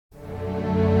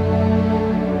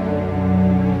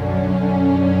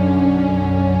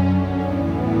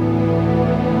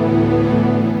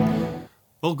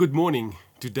Well, good morning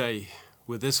today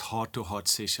with this heart-to-heart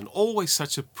session. Always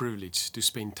such a privilege to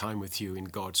spend time with you in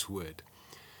God's Word.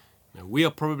 Now, we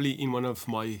are probably in one of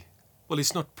my, well,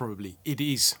 it's not probably, it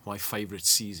is my favorite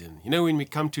season. You know, when we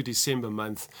come to December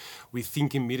month, we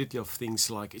think immediately of things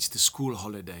like it's the school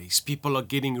holidays. People are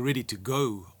getting ready to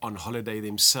go on holiday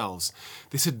themselves.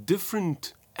 There's a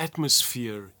different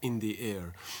atmosphere in the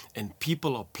air, and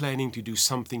people are planning to do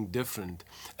something different.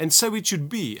 And so it should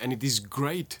be, and it is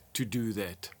great to do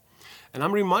that. And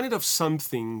I'm reminded of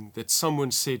something that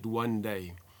someone said one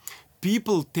day.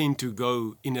 People tend to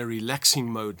go in a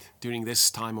relaxing mode during this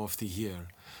time of the year,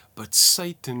 but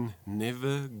Satan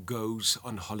never goes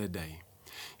on holiday.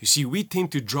 You see, we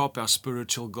tend to drop our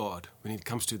spiritual guard when it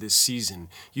comes to this season.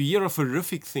 You hear of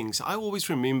horrific things. I always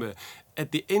remember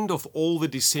at the end of all the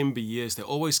December years, they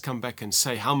always come back and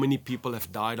say how many people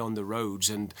have died on the roads,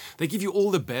 and they give you all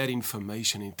the bad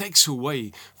information. It takes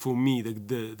away, for me,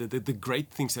 the great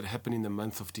things that happen in the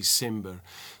month of December.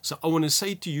 So I want to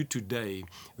say to you today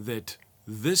that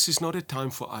this is not a time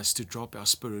for us to drop our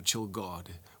spiritual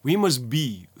guard. We must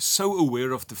be so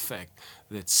aware of the fact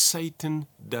that Satan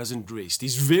doesn't rest.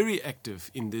 He's very active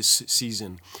in this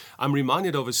season. I'm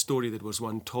reminded of a story that was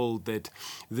once told that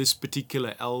this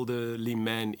particular elderly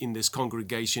man in this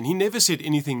congregation, he never said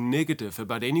anything negative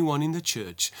about anyone in the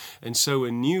church. And so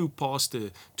a new pastor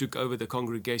took over the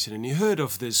congregation, and he heard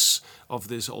of this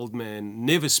old man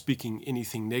never speaking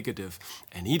anything negative.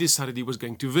 And he decided he was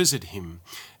going to visit him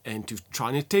and to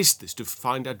try and test this, to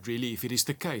find out really if it is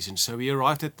the case. And so he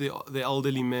arrived at the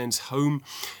elderly man's home,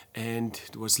 and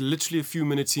it was literally a few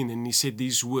minutes in, and he said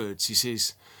these words. He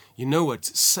says, "You know what?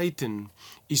 Satan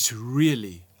is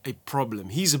really a problem.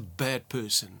 He's a bad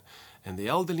person." And the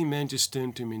elderly man just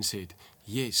turned to him and said,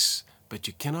 "Yes, but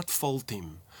you cannot fault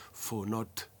him for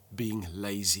not being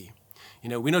lazy." You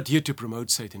know, we're not here to promote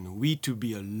Satan. We're to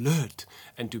be alert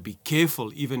and to be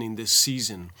careful even in this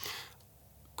season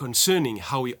concerning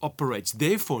how he operates,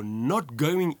 therefore not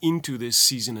going into this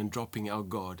season and dropping our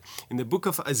guard. In the book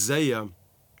of Isaiah,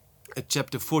 at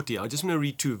chapter 40, I just want to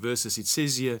read 2 verses. It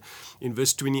says here in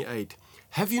verse 28,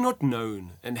 "Have you not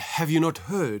known and have you not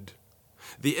heard?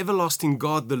 The everlasting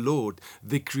God, the Lord,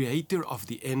 the creator of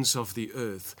the ends of the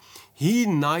earth, he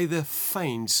neither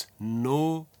faints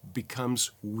nor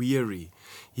becomes weary.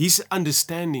 His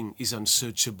understanding is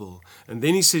unsearchable." And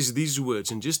then he says these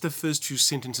words, and just the first few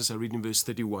sentences I read in verse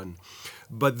 31.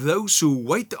 "But those who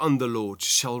wait on the Lord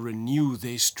shall renew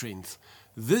their strength."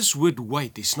 This word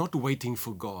wait is not waiting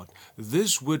for God.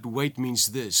 This word wait means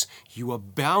this: you are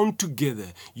bound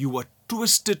together, you are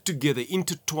twisted together,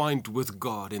 intertwined with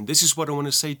God. And this is what I want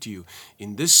to say to you.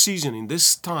 In this season, in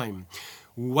this time,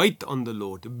 wait on the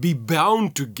Lord. Be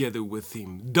bound together with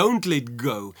Him. Don't let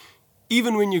go.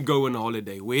 Even when you go on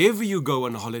holiday, wherever you go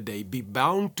on holiday, be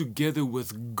bound together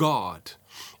with God.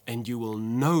 And you will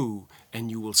know,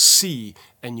 and you will see,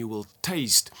 and you will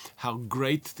taste how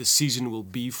great the season will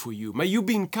be for you. May you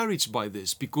be encouraged by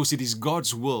this, because it is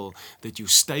God's will that you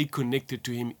stay connected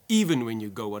to Him even when you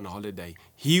go on holiday.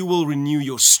 He will renew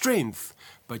your strength,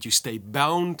 but you stay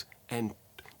bound and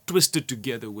twisted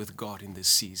together with God in this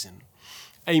season.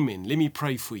 Amen. Let me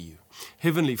pray for you.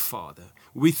 Heavenly Father,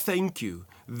 we thank you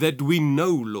that we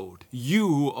know, Lord, you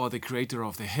who are the creator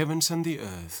of the heavens and the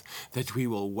earth, that we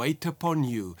will wait upon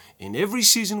you. In every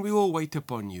season we will wait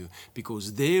upon you,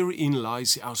 because therein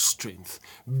lies our strength.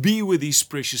 Be with these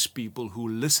precious people who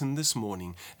listen this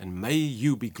morning, and may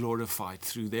you be glorified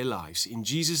through their lives. In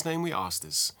Jesus' name we ask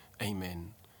this.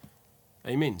 Amen.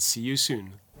 Amen. See you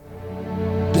soon.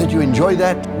 Did you enjoy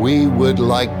that? We would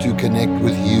like to connect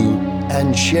with you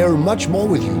and share much more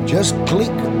with you. Just click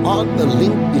on the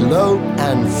link below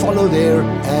and follow there,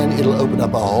 and it'll open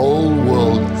up a whole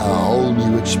world, a whole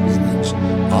new experience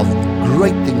of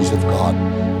great things of God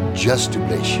just to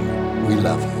bless you. We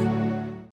love you.